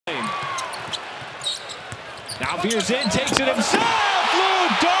Now veers in, takes it himself. Lou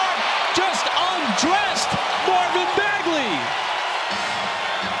Dort just undressed Marvin Bagley.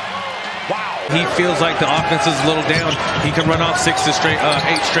 Wow. He feels like the offense is a little down. He can run off 8 straight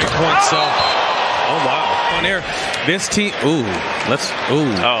points. So, oh wow. On there, this team. Ooh, let's. Ooh.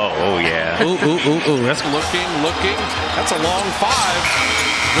 Oh yeah. Ooh. That's looking. That's a long 5.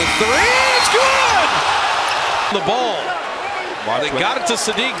 The 3 is good. The ball. They got it to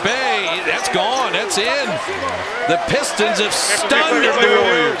Saddiq Bey. That's gone. That's in. The Pistons have stunned the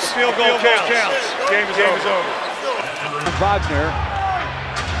Warriors. Field goal counts. Game is over. Wagner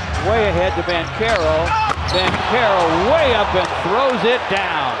way ahead to Banchero. Banchero way up and throws it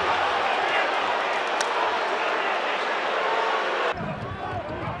down.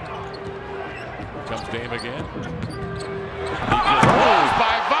 Here comes Dame again.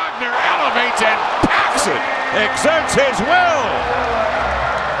 By Wagner, elevates and packs it. Exerts his will.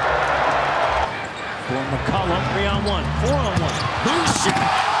 For McCollum, 3-on-1, 4-on-1.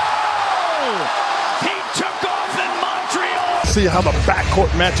 Oh! He took off in Montreal. See how the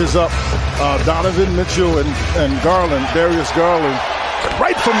backcourt matches up. Donovan Mitchell and Garland, Darius Garland,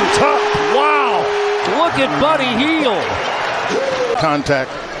 right from the top. Wow! Look at Buddy Hield.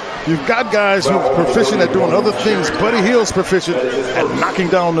 Contact. You've got guys who are proficient at doing other things. Buddy Hield's proficient at knocking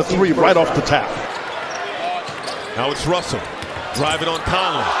down the 3 right off the tap. Now it's Russell. Driving on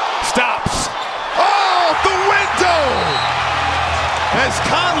Conley. Stops. Oh, the window! As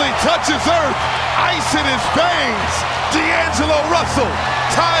Conley touches earth, ice in his veins. D'Angelo Russell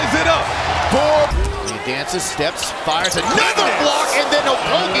ties it up. He dances, steps, fires another block, and then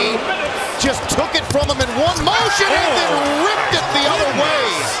Okogie just took it from him in one motion and then ripped it the other way.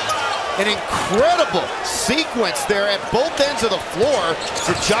 An incredible sequence there at both ends of the floor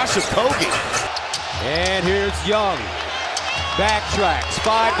for Josh Okogie. And here's Young. Backtracks,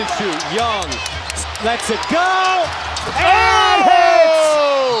 5 to shoot. Young lets it go. And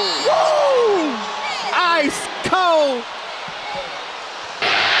hits! Woo! Ice cold.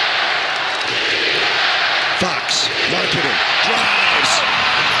 Fox, marketing, drives,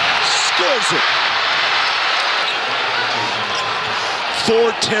 scores it.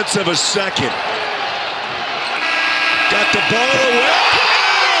 0.4 of a second. Got the ball away.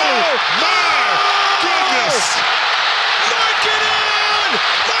 Oh, my goodness. Mark it in!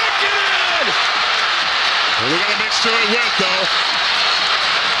 Mark it in! Well, we got to make sure it went, though.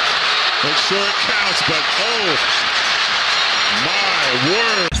 Make sure it counts, but oh, my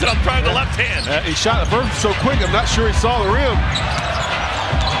word. Up trying the left hand. He shot the first so quick, I'm not sure he saw the rim.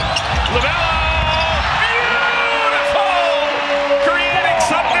 LaMelo! Beautiful! Creating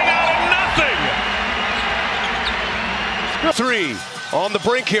something out of nothing! 3 on the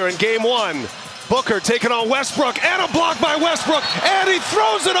brink here in game 1. Booker taking on Westbrook, and a block by Westbrook, and he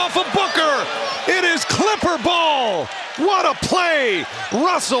throws it off of Booker. It is Clipper ball. What a play,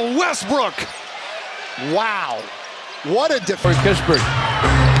 Russell Westbrook. Wow. What a difference. Kispert.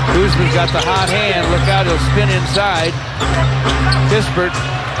 Kuzma's got the hot hand. Look out, he'll spin inside. Kispert.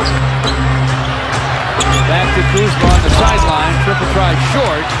 Back to Kuzma on the sideline. Triple try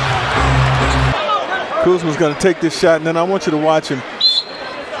short. Kuzma's going to take this shot, and then I want you to watch him.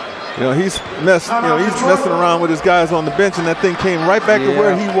 You know, he's messing around with his guys on the bench, and that thing came right back to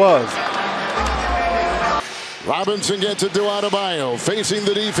where he was. Robinson gets it to Adebayo, facing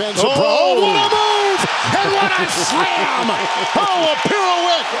the defense. Oh, what a move! And what a slam! Oh, a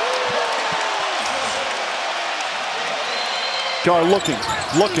pirouette! Gar looking,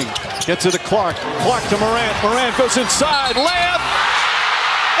 gets it to Clark. Clark to Morant. Morant goes inside, layup.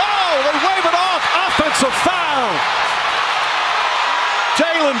 Oh, they wave it off. Offensive foul.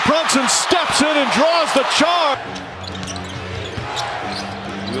 Jalen Brunson steps in and draws the charge.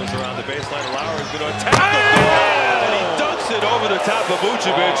 Wheels around the baseline. Lowry's going to attack the ball. And he dunks it over the top of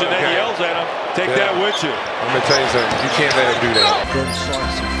Vucevic, and then he yells at him, take that with you. I'm going to tell you something. You can't let him do that. Then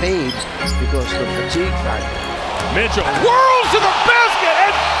starts to fade because of the fatigue factor. Mitchell whirls to the basket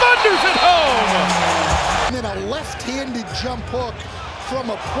and thunders it home. And then a left-handed jump hook from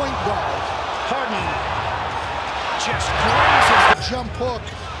a point guard. Harden just grazes the jump hook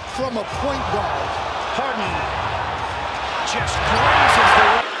from a point guard. Harden just grazes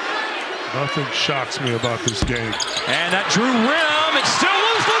the. Nothing shocks me about this game. And that Drew rim, it's still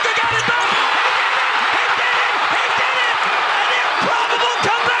loose. Luka got it back. He did it. And the improbable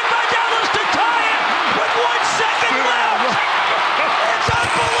comeback by Dallas to tie it with 1 second left. It's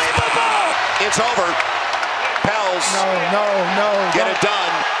unbelievable. It's over. Pels. No. Get it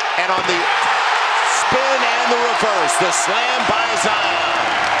done. And on the spin and the reverse, the slam by Zion.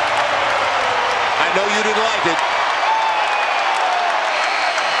 I know you didn't like it.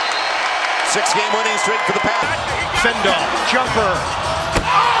 6-game winning streak for the Pack. Fendall, jumper.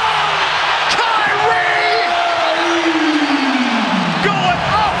 Kyrie! Going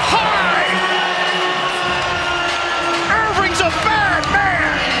up high! Irving's a bad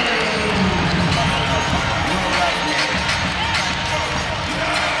man!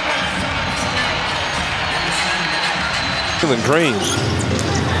 Feeling Green.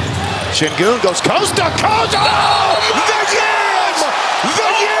 Sengun goes coast to coast. Oh, the game!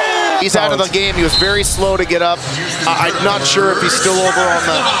 The game! He's out of the game. He was very slow to get up. I'm not sure if he's still over on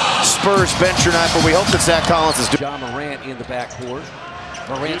the Spurs bench or not, but we hope that Zach Collins is doing. John Morant in the backcourt.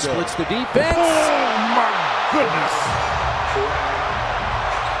 Morant splits the defense. Oh, my goodness.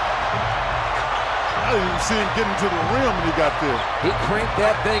 I didn't even see him getting to the rim when he got there. He cranked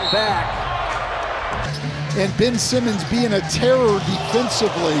that thing back. And Ben Simmons being a terror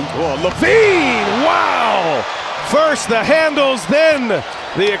defensively. Oh, LaVine! Wow! First the handles, then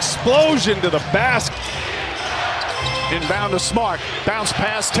the explosion to the basket. Inbound to Smart. Bounce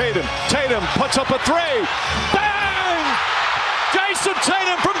past Tatum. Tatum puts up a three. Bang! Jason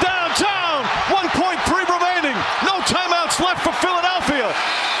Tatum from downtown. 1.3 remaining. No timeouts left for Philadelphia.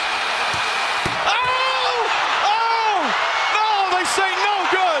 Oh! Oh! No, they say no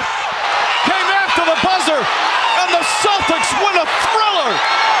good. Came after the buzzer, and the Celtics win a thriller.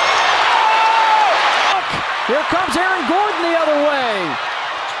 Here comes Aaron Gordon the other way.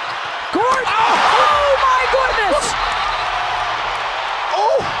 Gordon! Oh my goodness!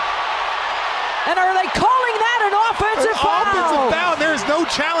 Oh! And are they calling that an offensive foul? Offensive foul. There is no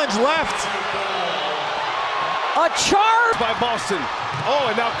challenge left. A charge By Boston. Oh,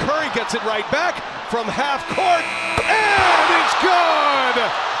 and now Curry gets it right back from half court. And it's good!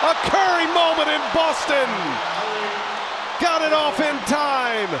 A Curry moment in Boston. Got it off in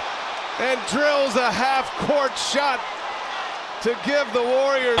time. And drills a half-court shot to give the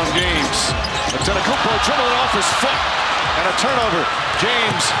Warriors. James. Antetokounmpo dribbling off his foot. And a turnover.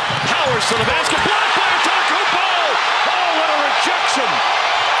 James powers to the basket. Blocked by Antetokounmpo. Oh, what a rejection.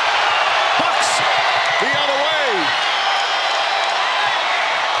 Bucks the other way.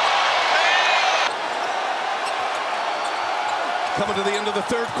 Coming to the end of the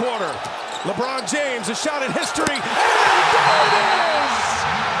third quarter. LeBron James, a shot at history. And there it is!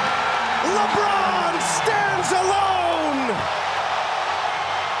 LeBron stands alone!